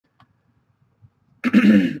All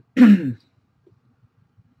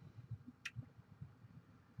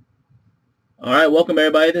right, welcome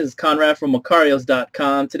everybody. This is Conrad from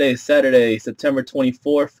Mickarios.com. Today is Saturday, September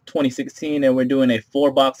 24th, 2016, and we're doing a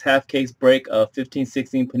 4-box half case break of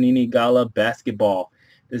 15-16 Panini Gala basketball.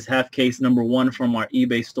 This is half case number 1 from our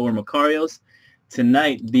eBay store, Mickarios.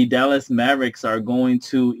 Tonight, the Dallas Mavericks are going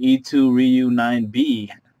to E2 Ryu 9B.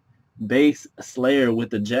 Base Slayer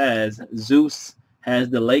with the Jazz. Zeus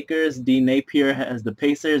has the Lakers. D Napier has the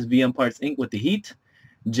Pacers. VM Parts Inc. with the Heat.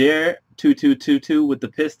 Jer 2222 with the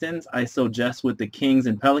Pistons. ISO Jess with the Kings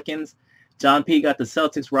and Pelicans. John P got the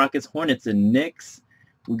Celtics, Rockets, Hornets, and Knicks.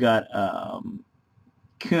 We got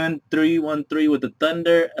Kun 313 with the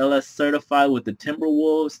Thunder. LS Certified with the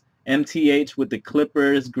Timberwolves. MTH with the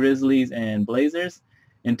Clippers, Grizzlies, and Blazers.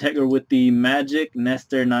 Integra with the Magic.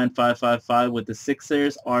 Nestor 9555 with the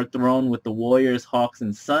Sixers. R Throne with the Warriors, Hawks,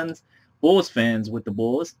 and Suns. Bulls fans with the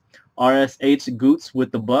Bulls. RSH Goots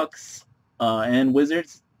with the Bucks and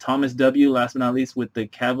Wizards. Thomas W, last but not least, with the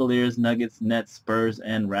Cavaliers, Nuggets, Nets, Spurs,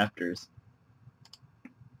 and Raptors.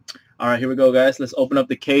 All right, here we go, guys. Let's open up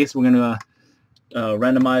the case. We're going to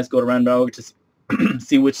randomize, go to random, just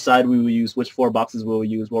see which side we will use, which 4 boxes we will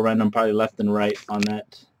use. We'll random probably left and right on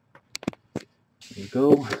that. Here we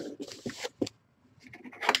go.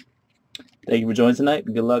 Thank you for joining tonight.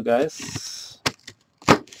 Good luck, guys.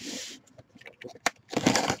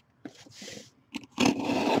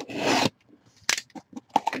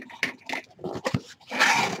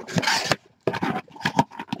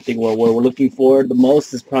 I think what we're looking for the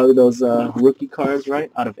most is probably those rookie cards,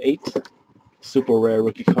 right? Out of 8. Super rare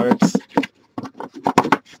rookie cards.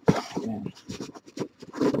 Yeah.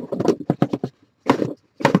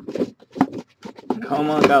 Come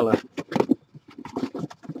on, Gala.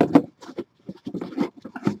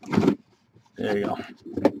 There you go.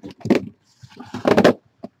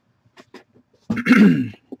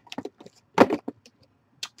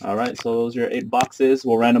 All right, so those are your 8 boxes.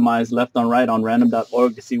 We'll randomize left on right on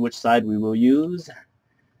random.org to see which side we will use.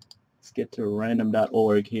 Let's get to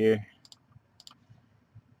random.org here.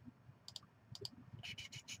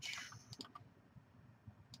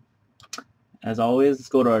 As always, let's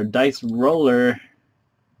go to our dice roller.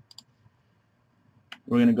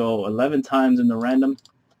 We're going to go 11 times in the random.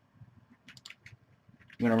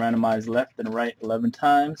 We're going to randomize left and right 11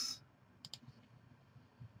 times.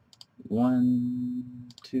 1,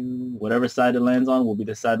 2, whatever side it lands on will be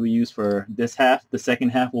the side we use for this half. The second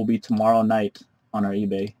half will be tomorrow night on our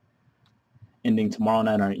eBay. Ending tomorrow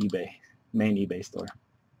night on our eBay, main eBay store.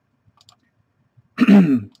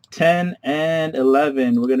 10 and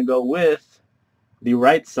 11. We're going to go with the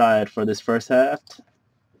right side for this first half.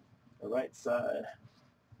 The right side.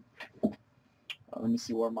 Let me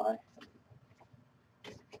see where my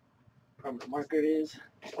permanent marker is.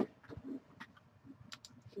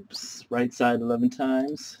 Oops, right side 11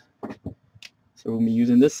 times. So we're going to be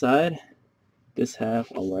using this side. This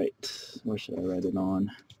half, all right. Where should I write it on?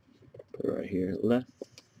 Put it right here. Left,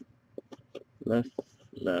 left,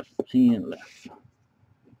 left, and left.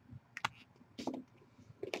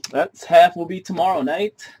 That's half will be tomorrow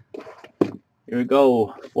night. Here we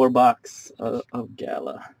go. 4 box of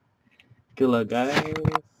Gala. Good luck, guys,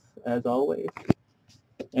 as always.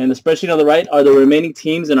 And the spreadsheet on the right are the remaining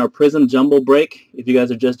teams in our Prism Jumbo break. If you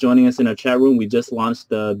guys are just joining us in our chat room, we just launched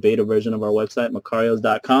the beta version of our website,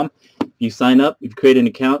 Mickarios.com. If you sign up, if you create an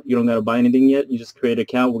account, you don't got to buy anything yet. You just create an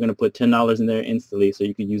account. We're going to put $10 in there instantly, so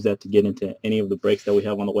you can use that to get into any of the breaks that we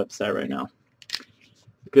have on the website right now.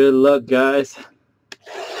 Good luck, guys.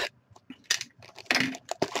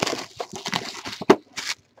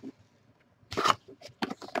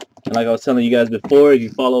 And like I was telling you guys before, if you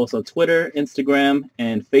follow us on Twitter, Instagram,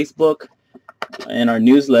 and Facebook, and our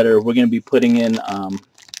newsletter, we're going to be putting in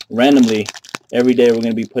randomly every day. We're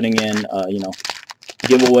going to be putting in,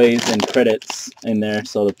 giveaways and credits in there.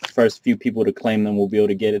 So the first few people to claim them will be able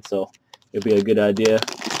to get it. So it'll be a good idea.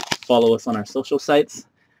 Follow us on our social sites.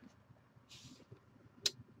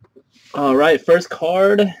 All right, first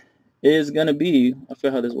card is going to be, I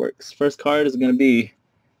forget how this works. First card is going to be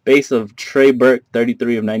base of Trey Burke,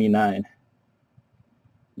 33 of 99.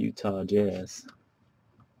 Utah Jazz.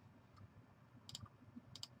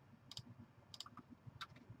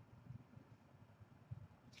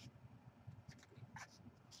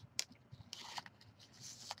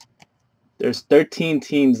 There's 13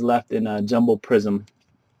 teams left in Jumbo Prism.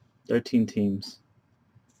 13 teams.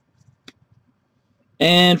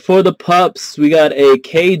 And for the pups, we got a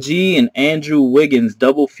KG and Andrew Wiggins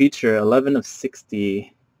double feature, 11 of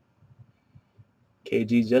 60.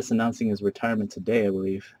 KG just announcing his retirement today, I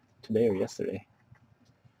believe. Today or yesterday.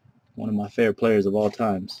 One of my favorite players of all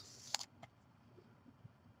times.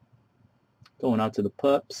 Going out to the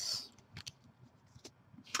pups.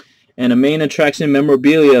 And a main attraction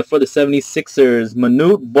memorabilia for the 76ers.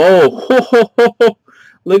 Manute Bol.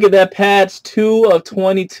 Look at that patch. 2 of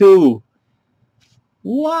 22.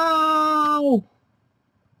 Wow.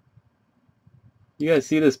 You guys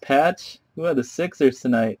see this patch? Who had the Sixers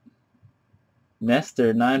tonight?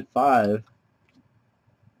 Nestor 9-5.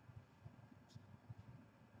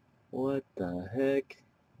 What the heck?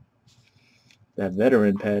 That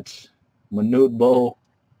veteran patch. Manute Bol.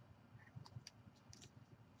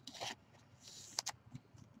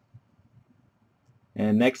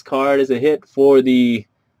 And next card is a hit for the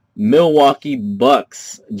Milwaukee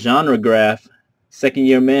Bucks. Genre graph. Second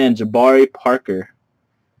year man, Jabari Parker.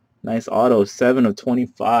 Nice auto. 7 of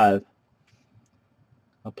 25.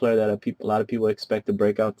 A player that a lot of people expect to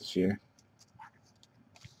break out this year.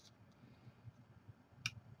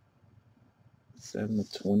 7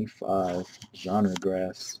 of 25. Genre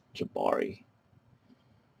graphs. Jabari.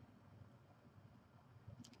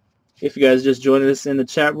 If you guys just joined us in the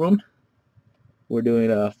chat room, we're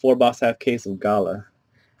doing a 4-box half case of Gala.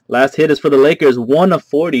 Last hit is for the Lakers. 1 of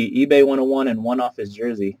 40. eBay 101 and 1 off his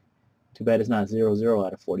jersey. Too bad it's not 0-0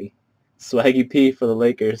 out of 40. Swaggy P for the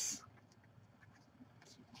Lakers.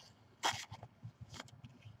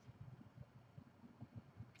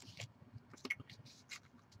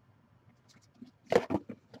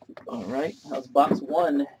 All right, how's box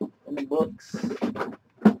 1 in the books?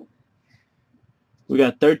 We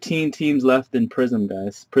got 13 teams left in Prism,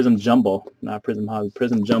 guys. Prism Jumbo, not Prism Hobby.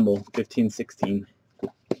 Prism Jumbo, 15-16.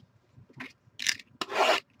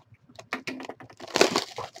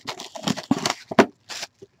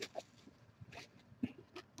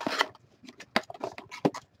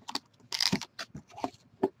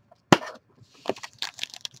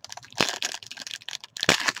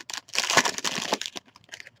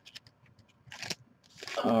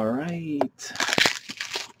 All right.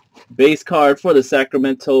 Base card for the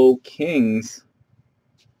Sacramento Kings.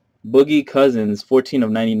 Boogie Cousins, 14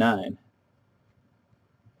 of 99.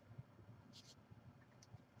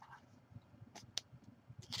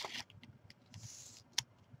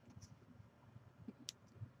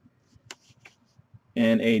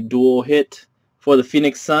 And a dual hit for the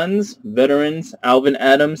Phoenix Suns. Veterans, Alvin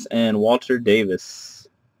Adams and Walter Davis.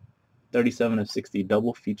 37 of 60,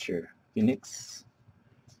 double feature. Phoenix.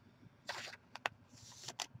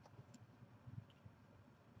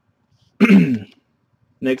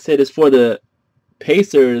 Next hit is for the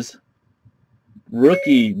Pacers.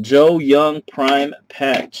 Rookie Joe Young Prime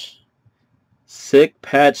Patch. Sick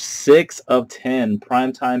patch, 6 of 10.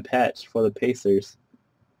 Primetime patch for the Pacers.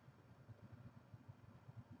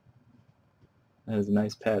 That is a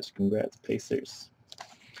nice patch. Congrats, Pacers.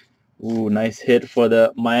 Ooh, nice hit for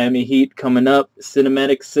the Miami Heat coming up.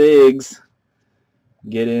 Cinematic Sigs.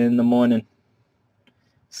 Get it in the morning.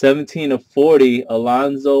 17 of 40.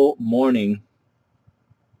 Alonzo Mourning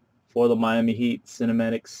for the Miami Heat.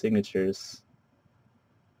 Cinematic Signatures.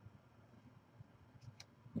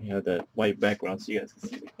 We have the white background so you guys can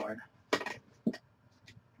see the card.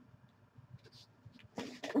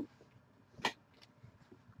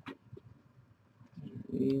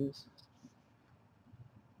 There it is.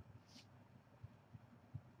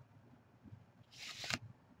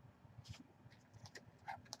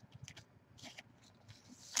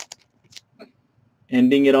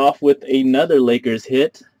 Ending it off with another Lakers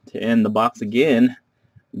hit to end the box again.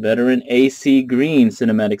 Veteran AC Green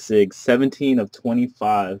Cinematic Sig, 17 of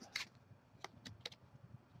 25.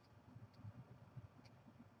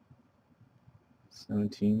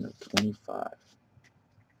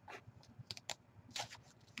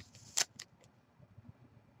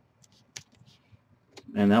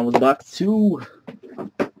 And that was box 2.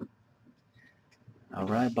 All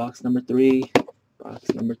right, box number 3.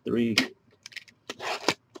 Box number 3.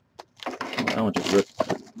 That one just ripped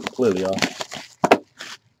completely off.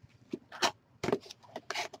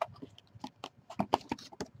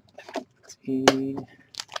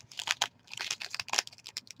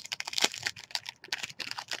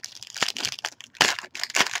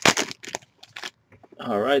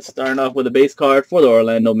 All right, starting off with a base card for the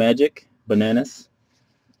Orlando Magic. Bananas.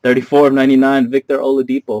 34 of 99, Victor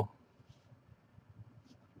Oladipo.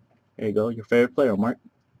 There you go, your favorite player, Mark.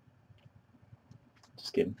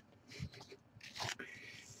 Just kidding.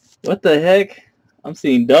 What the heck? I'm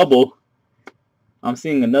seeing double. I'm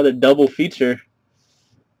seeing another double feature.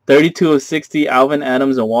 32 of 60, Alvin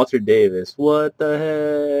Adams and Walter Davis. What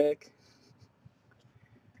the heck?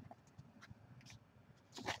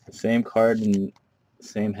 The same card in the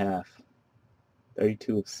same half.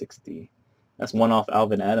 32 of 60. That's one off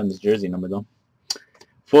Alvin Adams' jersey number, though.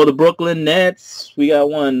 For the Brooklyn Nets, we got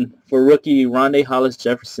one for rookie Rondae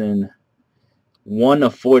Hollis-Jefferson. 1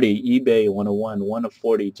 of 40. eBay 101. 1 of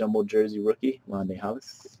 40. Jumbo jersey rookie Rondae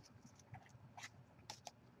Hollis.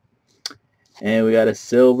 And we got a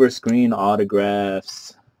silver screen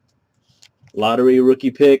autographs. Lottery rookie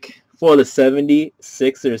pick for the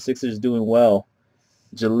 76ers. Sixers doing well.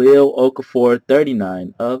 Jahlil Okafor,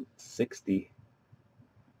 39 of 60.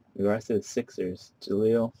 I said Sixers.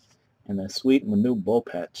 Jahlil. And a sweet Manu bowl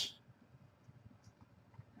patch.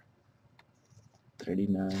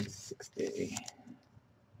 39.60.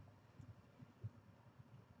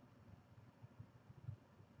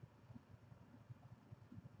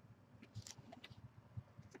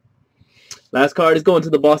 Last card is going to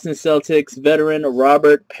the Boston Celtics veteran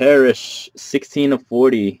Robert Parrish. 16 of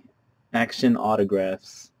 40. Action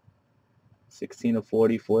autographs. 16 of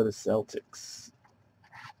 40 for the Celtics.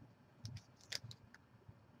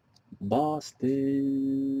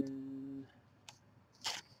 Boston.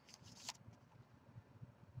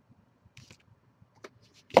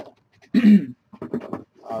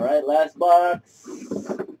 All right, last box.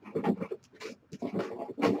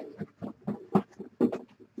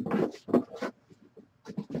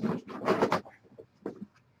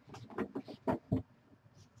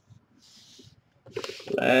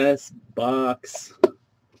 Last box.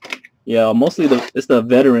 Yeah, mostly it's the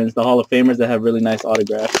veterans, the Hall of Famers that have really nice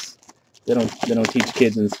autographs. They don't teach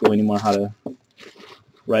kids in school anymore how to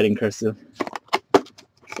write in cursive. That's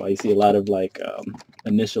why you see a lot of like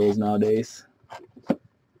initials nowadays.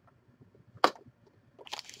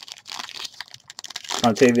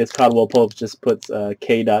 Contavious Caldwell Pope just puts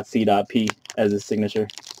K.C.P. as his signature.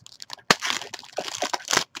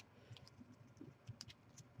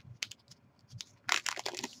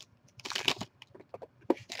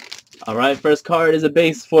 All right, first card is a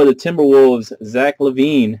base for the Timberwolves, Zach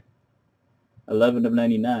LaVine, 11 of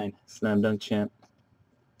 99, slam dunk champ.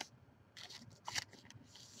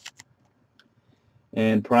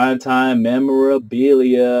 And primetime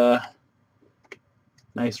memorabilia.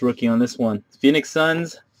 Nice rookie on this one. Phoenix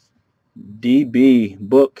Suns, DB,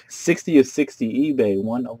 book, 60 of 60, eBay,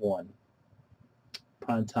 1 of 1.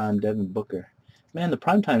 Primetime Devin Booker. Man, the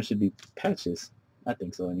primetime should be patches. I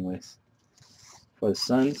think so anyways. For the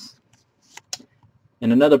Suns.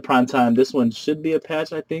 And another primetime. This one should be a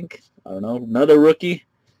patch, I think. I don't know. Another rookie.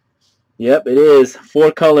 Yep, it is.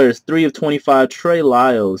 4 colors, 3 of 25. Trey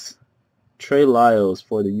Lyles. Trey Lyles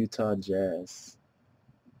for the Utah Jazz.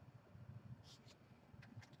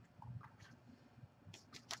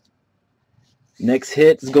 Next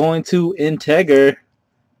hit is going to Integer.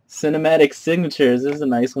 Cinematic Signatures. This is a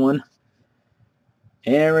nice one.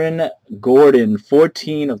 Aaron Gordon,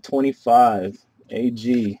 14 of 25.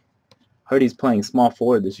 AG. Heard he's playing small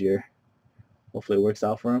forward this year. Hopefully it works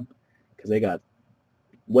out for him. Because they got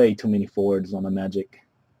way too many forwards on the Magic.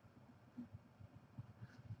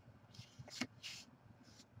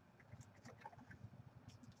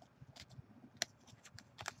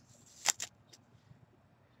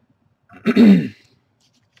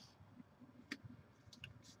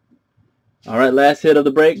 All right, last hit of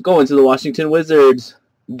the break. Going to the Washington Wizards.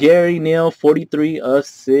 Gary Neal, 43 of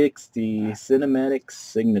 60. Cinematic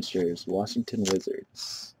Signatures. Washington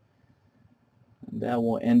Wizards. And that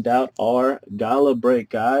will end out our Gala break,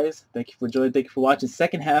 guys. Thank you for joining. Thank you for watching.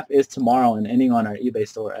 Second half is tomorrow and ending on our eBay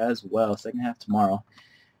store as well. Second half tomorrow.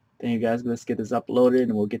 Thank you, guys. Let's get this uploaded,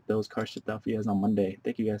 and we'll get those cards shipped out for you guys on Monday.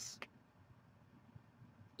 Thank you, guys.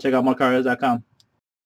 Check out Mickario.com.